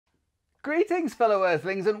Greetings fellow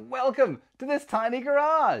Earthlings and welcome to this tiny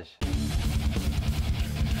garage.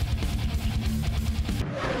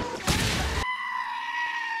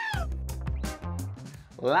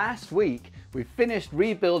 Last week we finished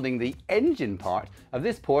rebuilding the engine part of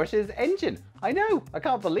this Porsche's engine. I know, I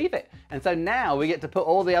can't believe it. And so now we get to put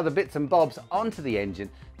all the other bits and bobs onto the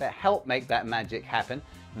engine that help make that magic happen.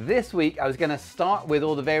 This week I was going to start with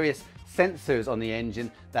all the various sensors on the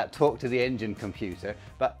engine that talk to the engine computer,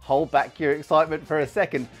 but hold back your excitement for a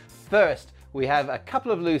second. First, we have a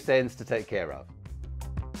couple of loose ends to take care of.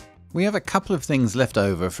 We have a couple of things left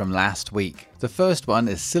over from last week. The first one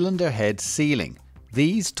is cylinder head sealing.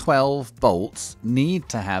 These 12 bolts need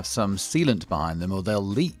to have some sealant behind them or they'll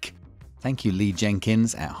leak. Thank you Lee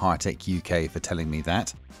Jenkins at Hartech UK for telling me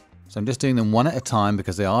that. So I'm just doing them one at a time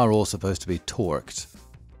because they are all supposed to be torqued.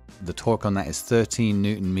 The torque on that is 13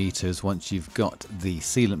 Newton meters once you've got the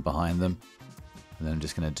sealant behind them. And then I'm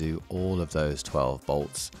just going to do all of those 12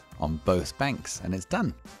 bolts on both banks and it's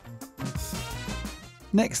done.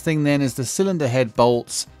 Next thing then is the cylinder head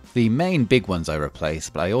bolts. The main big ones I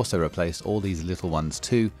replaced, but I also replaced all these little ones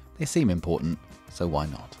too. They seem important, so why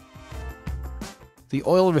not? The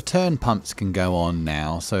oil return pumps can go on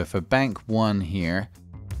now. So for bank 1 here,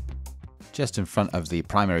 just in front of the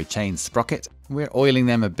primary chain sprocket, we're oiling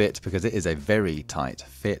them a bit because it is a very tight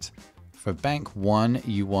fit. For bank 1,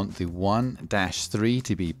 you want the 1-3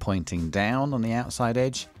 to be pointing down on the outside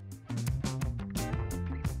edge.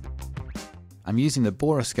 I'm using the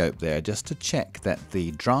borescope there just to check that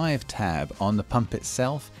the drive tab on the pump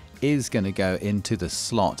itself is going to go into the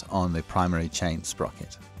slot on the primary chain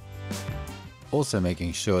sprocket. Also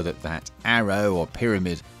making sure that that arrow or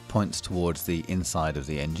pyramid points towards the inside of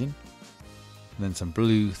the engine. And then some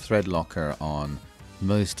blue thread locker on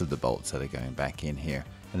most of the bolts that are going back in here.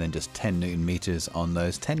 And then just 10 Newton meters on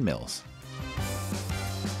those 10 mils.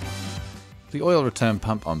 The oil return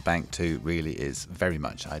pump on bank 2 really is very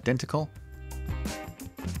much identical.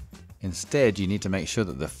 Instead, you need to make sure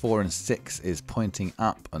that the 4 and 6 is pointing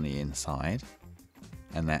up on the inside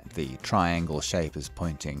and that the triangle shape is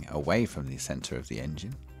pointing away from the center of the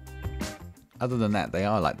engine. Other than that, they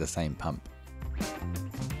are like the same pump.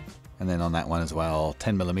 And then on that one as well,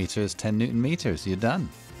 10 millimeters, 10 Newton meters, you're done.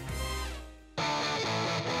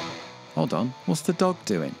 Hold on, what's the dog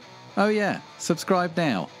doing? Oh yeah, subscribe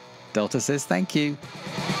now. Delta says thank you.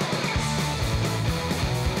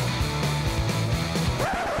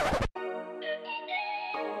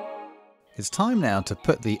 It's time now to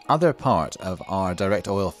put the other part of our direct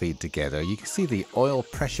oil feed together. You can see the oil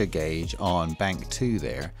pressure gauge on bank 2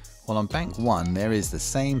 there. Well, on bank 1 there is the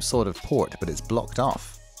same sort of port, but it's blocked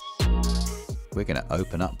off. We're going to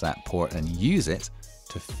open up that port and use it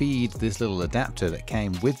to feed this little adapter that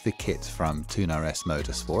came with the kit from TuneRS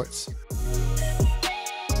Motorsports.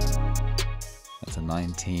 That's a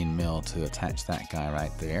 19mm to attach that guy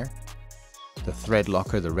right there. The thread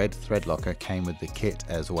locker, the red thread locker, came with the kit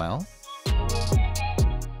as well.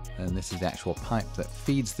 And this is the actual pipe that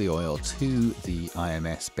feeds the oil to the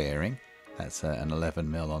IMS bearing. That's an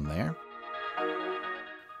 11mm on there.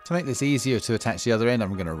 To make this easier to attach the other end,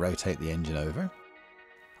 I'm going to rotate the engine over.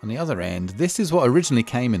 On the other end, this is what originally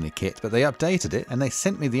came in the kit, but they updated it and they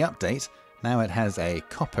sent me the update. Now it has a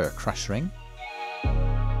copper crush ring.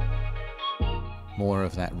 More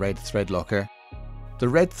of that red thread locker. The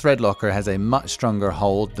red thread locker has a much stronger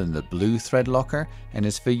hold than the blue thread locker and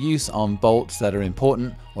is for use on bolts that are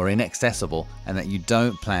important or inaccessible and that you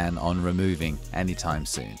don't plan on removing anytime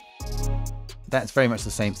soon. That's very much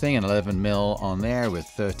the same thing, an 11mm on there with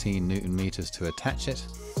 13 Newton meters to attach it.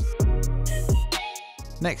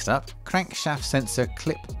 Next up, crankshaft sensor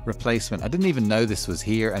clip replacement. I didn't even know this was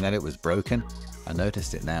here and that it was broken. I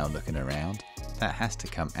noticed it now looking around. That has to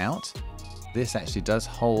come out. This actually does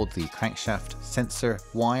hold the crankshaft sensor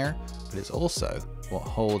wire, but it's also what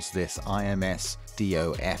holds this IMS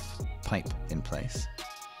DOF pipe in place.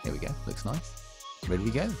 Here we go, looks nice. Ready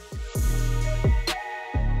to go.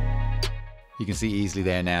 You can see easily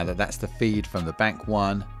there now that that's the feed from the bank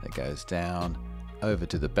 1 that goes down over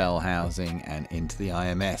to the bell housing and into the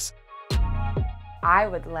IMS. I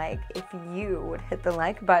would like if you would hit the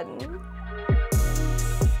like button.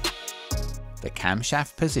 The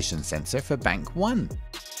camshaft position sensor for bank 1.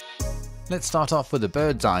 Let's start off with a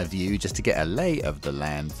bird's eye view just to get a lay of the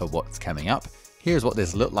land for what's coming up. Here's what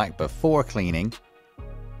this looked like before cleaning.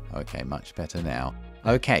 Okay, much better now.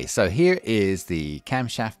 Okay, so here is the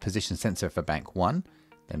camshaft position sensor for bank 1.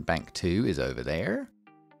 Then bank 2 is over there.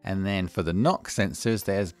 And then for the knock sensors,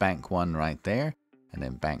 there's bank 1 right there. And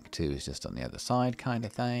then bank 2 is just on the other side kind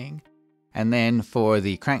of thing. And then for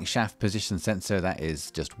the crankshaft position sensor, that is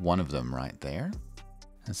just one of them right there.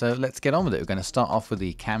 And so let's get on with it. We're going to start off with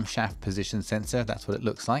the camshaft position sensor. That's what it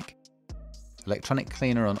looks like. Electronic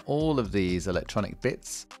cleaner on all of these electronic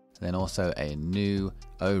bits. And then also a new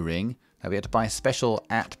O-ring. Now we had to buy special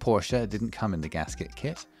at Porsche. It didn't come in the gasket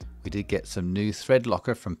kit. We did get some new thread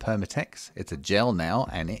locker from Permatex. It's a gel now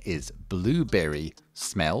and it is blueberry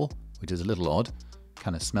smell, which is a little odd.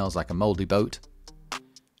 Kind of smells like a moldy boat.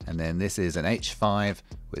 And then this is an H5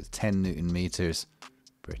 with 10 Newton meters.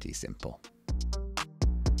 Pretty simple.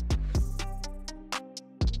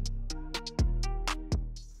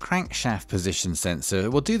 Crankshaft position sensor.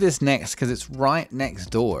 We'll do this next because it's right next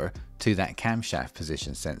door to that camshaft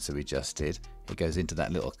position sensor we just did. It goes into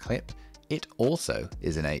that little clip. It also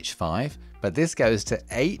is an H5, but this goes to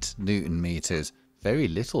 8 Newton meters. Very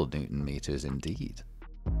little Newton meters indeed.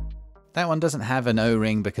 That one doesn't have an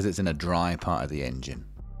O-ring because it's in a dry part of the engine.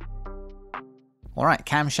 Alright,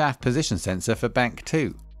 camshaft position sensor for bank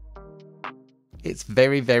 2. It's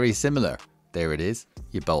very, very similar. There it is.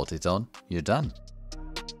 You bolt it on, you're done.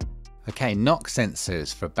 Okay, knock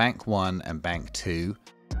sensors for bank 1 and bank 2.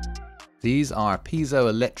 These are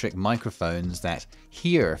piezoelectric microphones that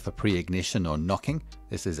hear for pre-ignition or knocking.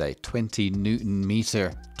 This is a 20 Newton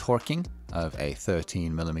meter torquing of a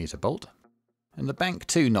 13 millimeter bolt. And the bank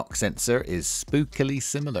 2 knock sensor is spookily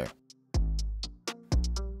similar.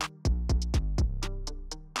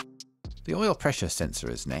 The oil pressure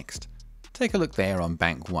sensor is next. Take a look there on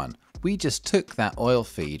bank 1. We just took that oil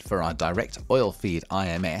feed for our direct oil feed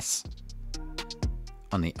IMS.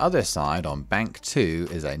 On the other side, on bank 2,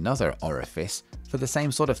 is another orifice for the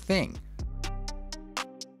same sort of thing.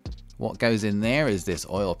 What goes in there is this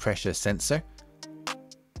oil pressure sensor.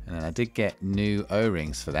 And then I did get new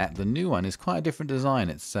O-rings for that. The new one is quite a different design.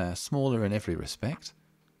 It's smaller in every respect.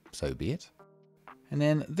 So be it. And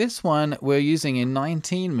then this one we're using in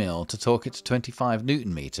 19mm to torque it to 25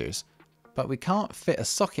 Newton meters. But we can't fit a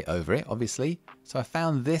socket over it, obviously. So I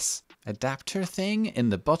found this adapter thing in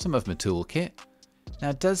the bottom of my toolkit.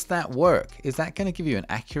 Now, does that work? Is that going to give you an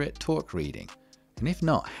accurate torque reading? And if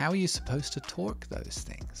not, how are you supposed to torque those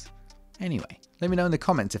things? Anyway, let me know in the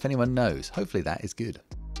comments if anyone knows. Hopefully that is good.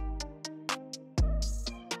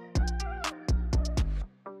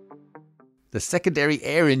 The secondary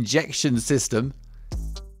air injection system.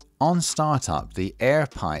 On startup, the air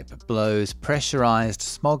pipe blows pressurized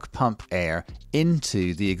smog pump air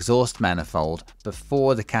into the exhaust manifold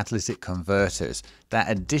before the catalytic converters.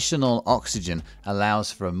 That additional oxygen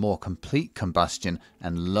allows for a more complete combustion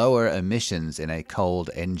and lower emissions in a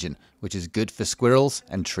cold engine, which is good for squirrels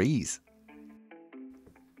and trees.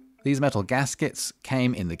 These metal gaskets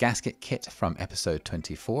came in the gasket kit from episode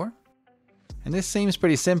 24. And this seems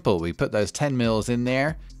pretty simple. We put those 10 mils in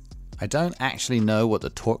there. I don't actually know what the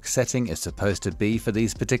torque setting is supposed to be for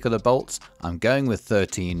these particular bolts. I'm going with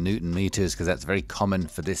 13 Newton meters because that's very common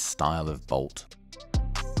for this style of bolt.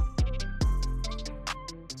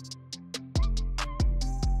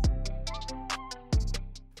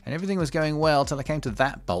 And everything was going well till I came to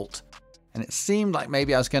that bolt. And it seemed like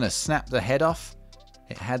maybe I was going to snap the head off.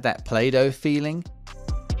 It had that Play-Doh feeling.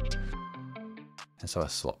 And so I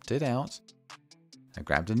swapped it out. I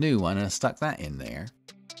grabbed a new one and I stuck that in there.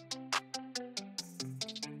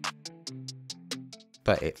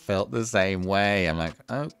 But it felt the same way. I'm like,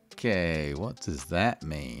 okay, what does that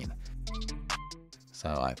mean? So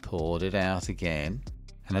I pulled it out again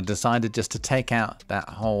and I decided just to take out that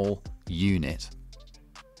whole unit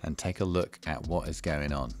and take a look at what is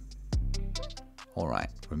going on. All right,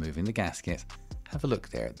 removing the gasket. Have a look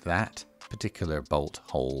there at that particular bolt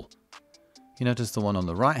hole. You notice the one on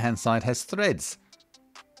the right hand side has threads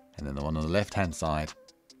and then the one on the left hand side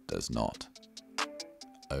does not.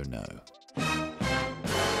 Oh no.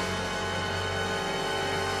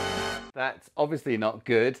 That's obviously not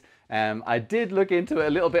good. I did look into it a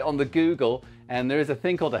little bit on the Google, and there is a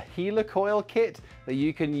thing called a helicoil kit that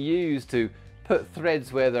you can use to put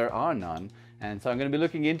threads where there are none. And so I'm going to be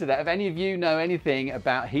looking into that. If any of you know anything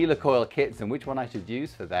about helicoil kits and which one I should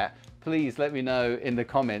use for that, please let me know in the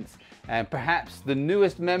comments. And perhaps the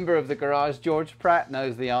newest member of the garage, George Pratt,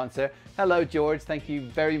 knows the answer. Hello, George. Thank you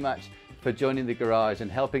very much for joining the garage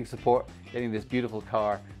and helping support getting this beautiful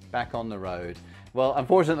car back on the road. Well,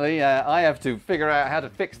 unfortunately, I have to figure out how to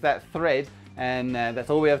fix that thread, and that's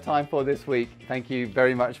all we have time for this week. Thank you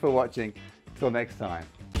very much for watching. Till next time.